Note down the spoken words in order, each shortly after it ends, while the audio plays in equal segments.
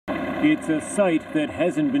It's a sight that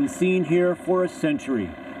hasn't been seen here for a century.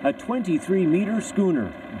 A 23-meter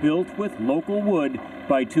schooner built with local wood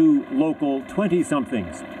by two local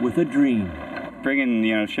 20-somethings with a dream.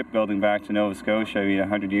 Bringing, shipbuilding back to Nova Scotia,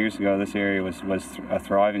 100 years ago, this area was a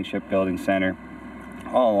thriving shipbuilding centre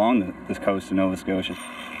all along this coast of Nova Scotia.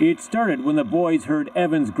 It started when the boys heard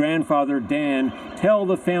Evan's grandfather, Dan, tell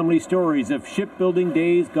the family stories of shipbuilding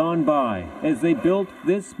days gone by as they built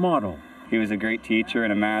this model. He was a great teacher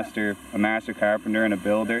and a master carpenter and a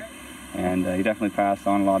builder, and he definitely passed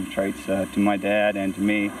on a lot of traits to my dad and to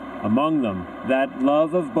me. Among them, that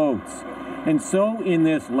love of boats. And so, in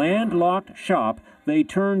this landlocked shop, they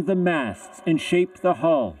turned the masts and shaped the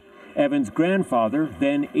hull. Evan's grandfather,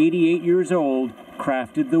 then 88 years old,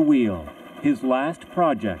 crafted the wheel. His last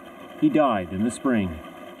project. He died in the spring.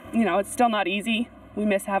 It's still not easy. We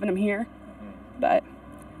miss having him here. But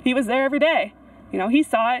he was there every day. He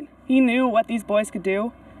saw it. He knew what these boys could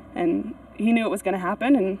do. And he knew it was going to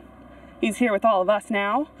happen. And he's here with all of us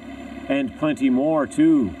now. And plenty more,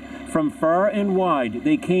 too. From far and wide,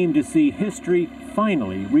 they came to see history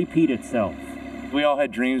finally repeat itself. We all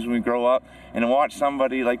had dreams when we grow up, and to watch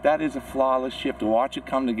somebody like that is a flawless ship. To watch it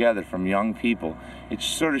come together from young people, it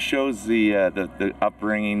sort of shows the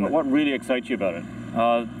upbringing. What really excites you about it?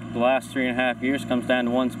 The last 3.5 years comes down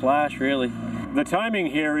to one splash, really. The timing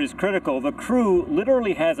here is critical. The crew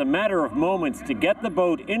literally has a matter of moments to get the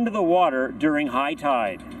boat into the water during high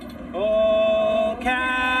tide. Oh,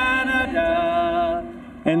 Canada.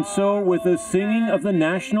 And so, with the singing of the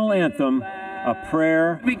national anthem, a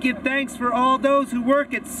prayer, we give thanks for all those who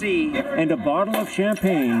work at sea, and a bottle of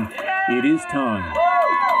champagne, it is time.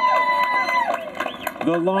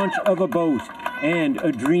 The launch of a boat and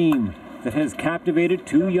a dream that has captivated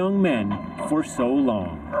two young men for so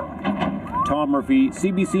long. Tom Murphy,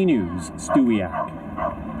 CBC News, Scotia.